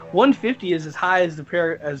 150 is as high as the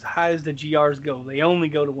GRs go. They only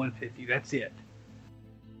go to 150. That's it.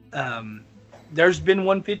 There's been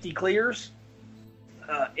 150 clears,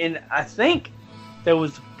 and I think there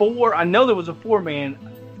was 4. I know there was a 4-man.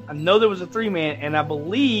 I know there was a 3-man, and I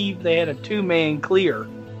believe they had a 2-man clear.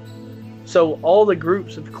 So all the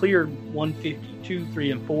groups have cleared 150, 2,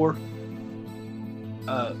 3, and 4.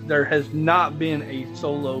 There has not been a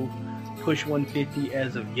solo push 150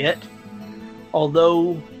 as of yet,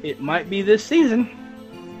 although it might be this season,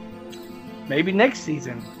 maybe next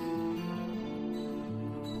season.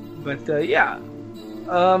 But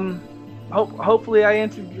hopefully I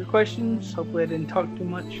answered your questions. Hopefully I didn't talk too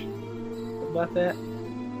much about that.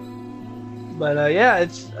 But I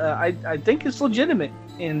think it's legitimate,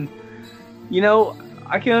 and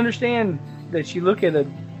I can understand that you look at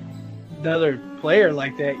another player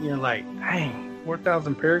like that and you're like, dang,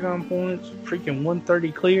 4,000 Paragon points, freaking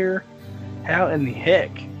 130 clear. How in the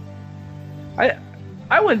heck? I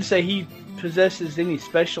wouldn't say he possesses any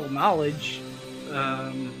special knowledge.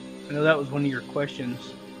 I know that was one of your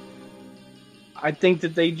questions. I think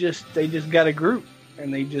that they just got a group,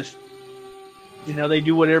 and they just they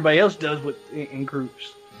do what everybody else does in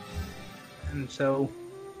groups. And so,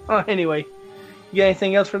 anyway, you got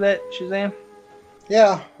anything else for that, Shazam?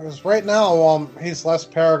 Yeah, because right now he's less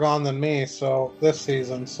Paragon than me, so this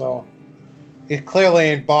season, so he clearly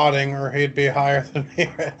ain't botting, or he'd be higher than me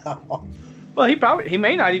right now. Well, he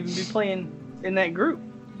may not even be playing in that group.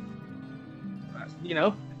 He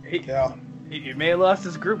may have lost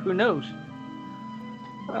his group. Who knows?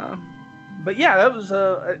 But yeah, that was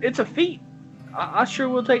it's a feat. I sure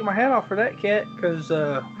will take my hat off for that, Cat, because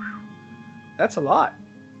that's a lot.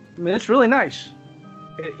 I mean, it's really nice.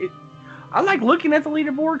 I like looking at the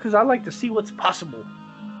leaderboard because I like to see what's possible.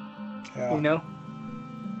 Yeah.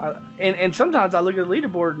 And sometimes I look at the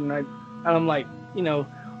leaderboard and I'm like,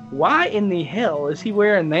 why in the hell is he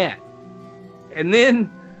wearing that? And then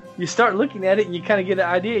you start looking at it and you kind of get an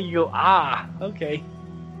idea. You go, okay.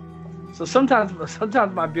 So sometimes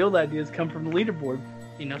my build ideas come from the leaderboard.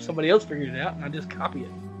 Somebody else figured it out and I just copy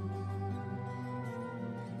it.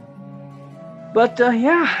 But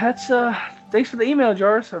that's thanks for the email,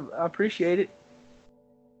 Jarvis. I appreciate it.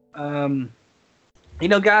 Guys,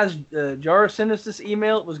 Jarvis sent us this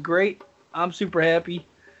email. It was great. I'm super happy.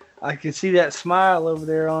 I can see that smile over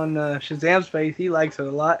there on Shazam's face. He likes it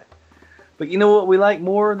a lot. But you know what we like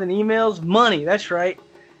more than emails? Money. That's right.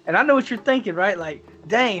 And I know what you're thinking, right? Like,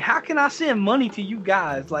 dang, how can I send money to you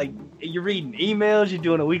guys? Like, you're reading emails, you're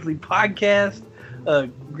doing a weekly podcast.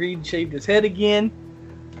 Greed shaved his head again.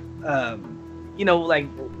 How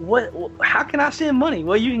can I send money?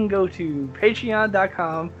 Well, you can go to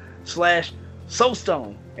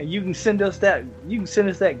patreon.com/soulstone, and you can send us that. You can send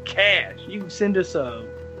us that cash. You can send us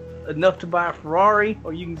enough to buy a Ferrari,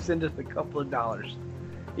 or you can send us a couple of dollars.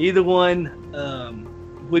 Either one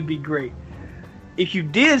would be great. If you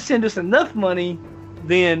did send us enough money,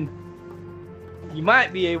 then you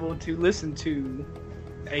might be able to listen to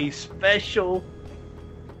a special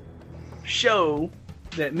show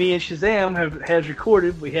that me and Shazam has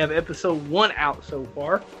recorded. We have episode 1 out so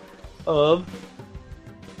far of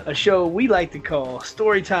a show we like to call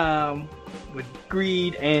Storytime with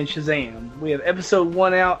Greed and Shazam. We have episode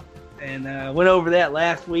 1 out, and went over that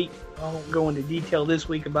last week. I won't go into detail this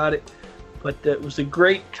week about it. But it was a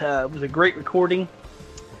great recording.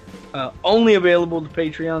 Only available to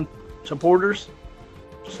Patreon supporters.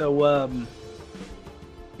 So,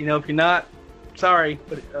 if you're not, sorry,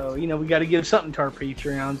 but we got to give something to our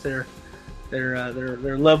Patreons.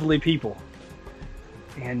 They're lovely people.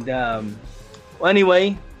 And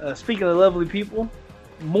anyway, speaking of lovely people,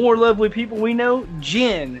 more lovely people we know,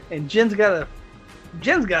 Jen, and Jen's got a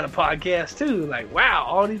podcast too. Like, wow,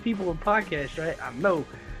 all these people with podcasts, right? I know.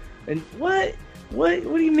 And what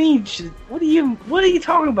do you mean? What are you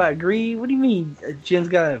talking about, Gree? What do you mean Jen's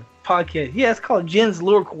got a podcast? Yeah, it's called Jen's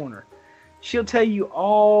Lore Corner. She'll tell you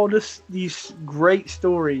all these great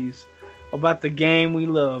stories about the game we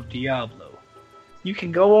love, Diablo. You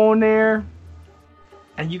can go on there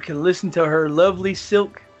and you can listen to her lovely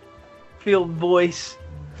silk-filled voice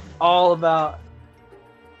all about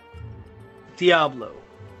Diablo.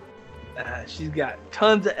 She's got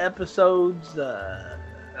tons of episodes.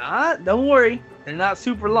 Don't worry, they're not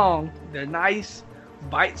super long. They're nice,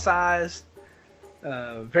 bite-sized,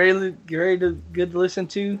 very good to listen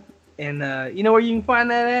to. And you know where you can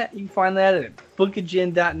find that at? You can find that at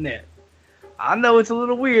bookofjen.net. I know it's a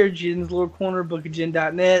little weird, Jen's Lore Corner,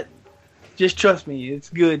 bookofjen.net. Just trust me, it's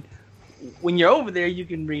good. When you're over there, you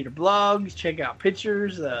can read her blogs, check out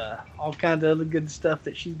pictures, all kinds of other good stuff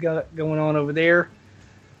that she's got going on over there.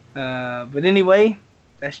 But anyway,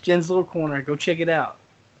 that's Jen's Lore Corner. Go check it out.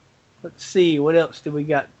 Let's see, what else do we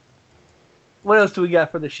got? What else do we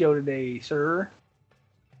got for the show today, sir?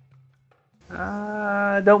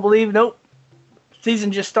 Nope.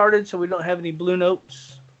 Season just started, so we don't have any blue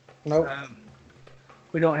notes. Nope.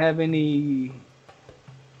 We don't have any.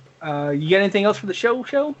 You got anything else for the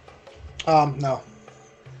show? No.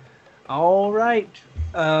 All right.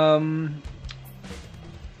 Well,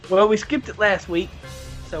 we skipped it last week,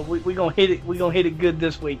 so we're gonna hit it. We're gonna hit it good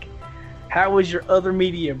this week. How was your other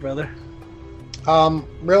media, brother?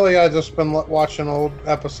 Really, I just been watching old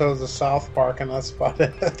episodes of South Park, and that's about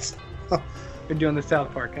it. Been doing the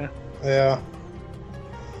South Park, huh? Yeah.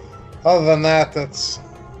 Other than that, it's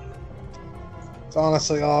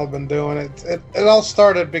honestly all I've been doing. It all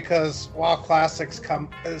started because WoW Classics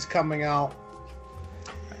is coming out,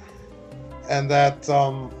 and that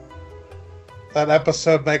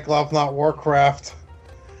episode "Make Love Not Warcraft."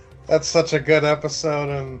 That's such a good episode,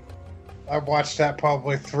 and I've watched that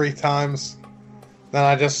probably 3 times. Then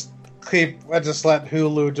I just let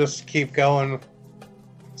Hulu just keep going.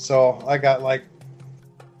 So I got like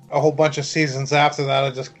a whole bunch of seasons after that. I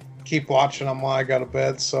just keep watching them while I go to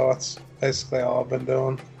bed. So it's basically all I've been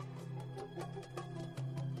doing.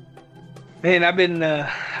 Man, I've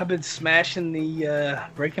been smashing the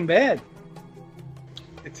Breaking Bad.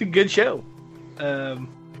 It's a good show. I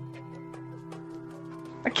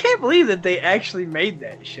can't believe that they actually made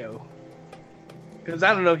that show. Because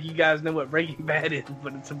I don't know if you guys know what Breaking Bad is,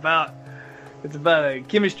 but it's about a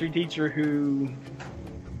chemistry teacher who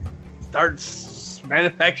starts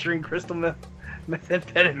manufacturing crystal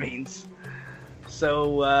methamphetamines.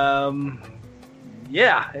 So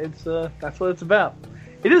yeah, that's what it's about.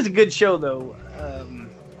 It is a good show, though.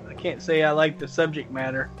 I can't say I like the subject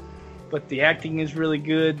matter, but the acting is really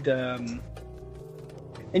good. And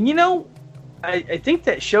I think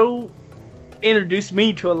that show introduced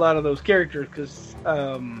me to a lot of those characters, because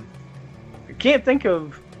I can't think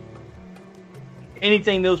of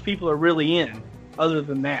anything those people are really in other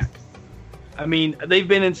than that. I mean, they've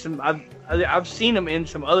been in some. I've seen them in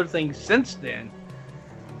some other things since then,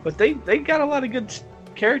 but they got a lot of good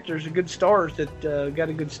characters and good stars that got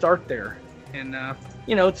a good start there. And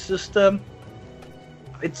it's just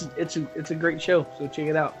it's a great show. So check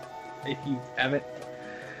it out if you haven't.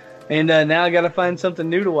 And now I got to find something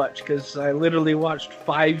new to watch, because I literally watched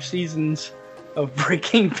 5 seasons of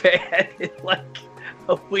Breaking Bad in like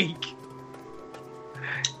a week.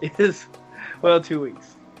 It is, 2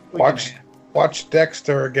 weeks. Watch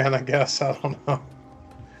Dexter again, I guess. I don't know.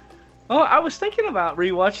 Oh, I was thinking about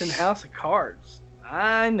rewatching House of Cards.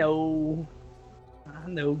 I know,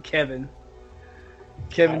 Kevin.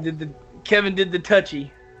 Kevin did the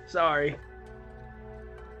touchy. Sorry.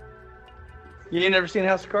 You ain't never seen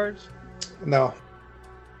House of Cards? No.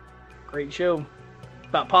 Great show.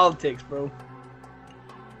 About politics, bro.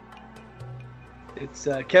 It's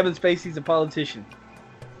Kevin Spacey's a politician.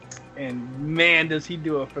 And man, does he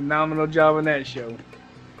do a phenomenal job on that show.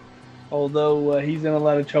 Although he's in a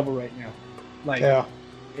lot of trouble right now. Like,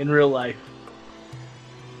 in real life.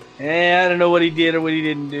 And I don't know what he did or what he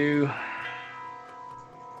didn't do.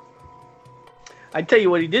 I tell you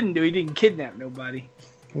what he didn't do. He didn't kidnap nobody.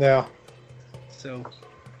 Yeah. So,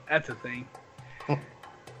 that's a thing.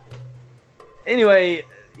 Anyway,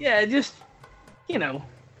 yeah, just,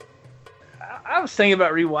 I was thinking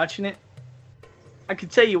about rewatching it. I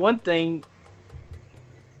could tell you one thing.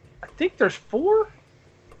 I think there's 4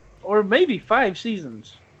 or maybe 5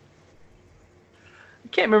 seasons. I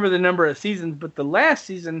can't remember the number of seasons, but the last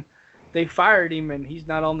season they fired him and he's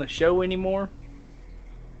not on the show anymore.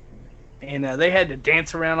 And they had to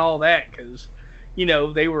dance around all that because, you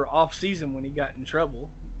know, they were off season when he got in trouble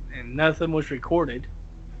and nothing was recorded.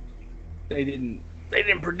 They didn't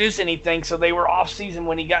produce anything, so they were off season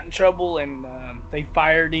when he got in trouble, and they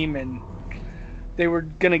fired him, and they were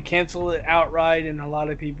gonna cancel it outright, and a lot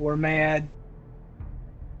of people were mad.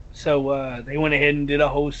 So they went ahead and did a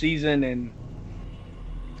whole season, and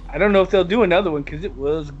I don't know if they'll do another one because it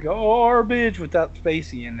was garbage without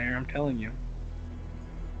Spacey in there. I'm telling you.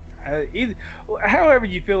 However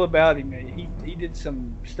you feel about him, he did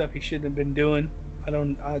some stuff he shouldn't have been doing.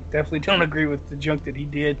 I definitely don't agree with the junk that he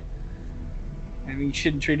did. I mean, you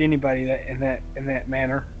shouldn't treat anybody in that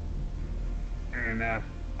manner. And I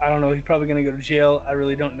don't know. He's probably going to go to jail. I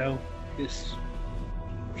really don't know his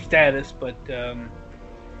status, but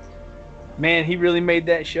man, he really made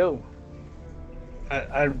that show.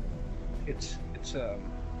 It's a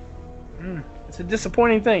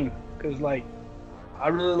disappointing thing because like I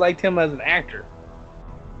really liked him as an actor,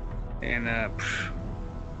 and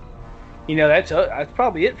you know that's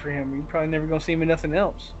probably it for him. You're probably never gonna see him in nothing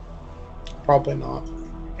else. Probably not.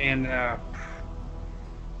 And I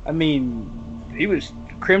mean, he was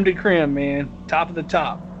creme de creme, man, top of the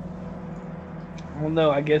top. I don't know.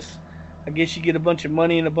 I guess you get a bunch of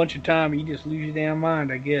money and a bunch of time, you just lose your damn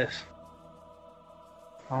mind. I guess.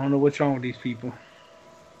 I don't know what's wrong with these people.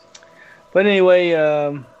 But anyway,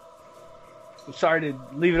 sorry to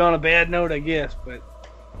leave it on a bad note, I guess, but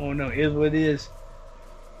I don't know. It is what it is.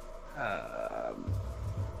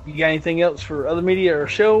 You got anything else for other media or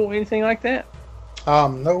show, anything like that?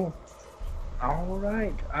 No. All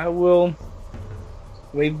right. I will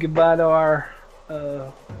wave goodbye to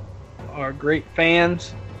our great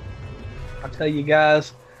fans. I'll tell you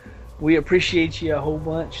guys, we appreciate you a whole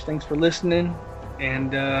bunch. Thanks for listening.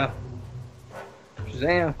 And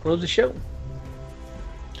Shazam, close the show.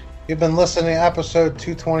 You've been listening to episode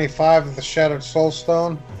 225 of the Shattered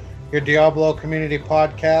Soulstone, your Diablo community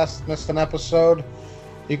podcast. Missed an episode?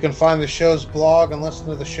 You can find the show's blog and listen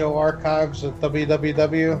to the show archives at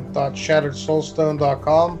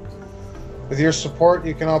www.shatteredsoulstone.com. With your support,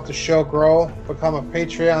 you can help the show grow. Become a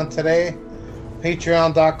Patreon today.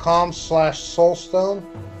 Patreon.com/Soulstone.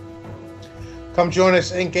 Come join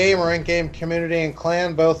us in-game or in-game community and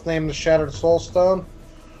clan, both named the Shattered Soulstone,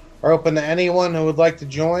 are open to anyone who would like to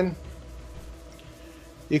join.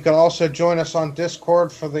 You can also join us on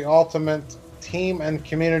Discord for the ultimate team and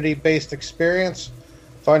community-based experience.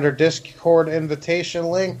 Find our Discord invitation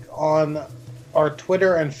link on our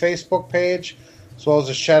Twitter and Facebook page, as well as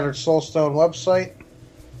the Shattered Soulstone website.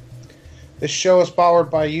 This show is powered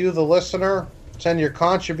by you, the listener. Send your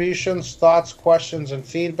contributions, thoughts, questions, and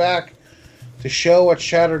feedback to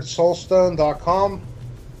show@shatteredsoulstone.com.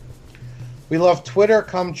 We love Twitter.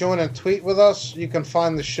 Come join and tweet with us. You can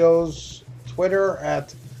find the show's Twitter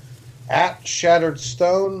at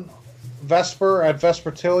ShatteredStone, Vesper at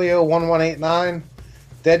Vespertilio1189,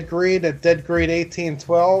 Deadgreed at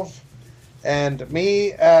Deadgreed1812, and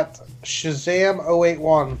me at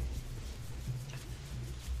Shazam081.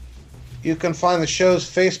 You can find the show's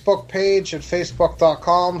Facebook page at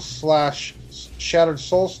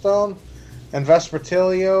facebook.com/ShatteredSoulstone and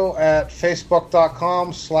Vespertilio at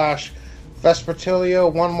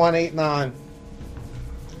facebook.com/Vespertilio1189.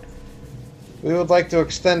 We would like to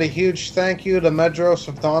extend a huge thank you to Medros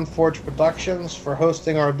of Dawnforge Productions for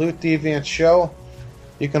hosting our Loot Deviant show.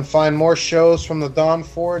 You can find more shows from the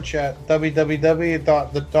Dawnforge at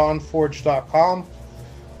www.thedawnforge.com.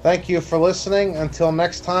 Thank you for listening. Until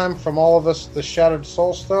next time, from all of us at the Shattered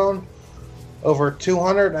Soulstone, over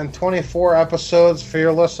 224 episodes for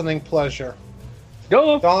your listening pleasure.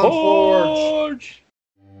 Go Dawnforge!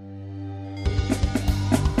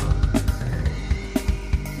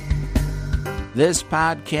 This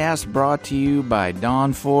podcast brought to you by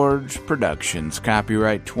Dawnforge Productions,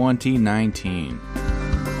 copyright 2019.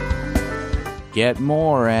 Get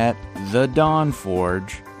more at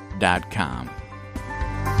thedawnforge.com.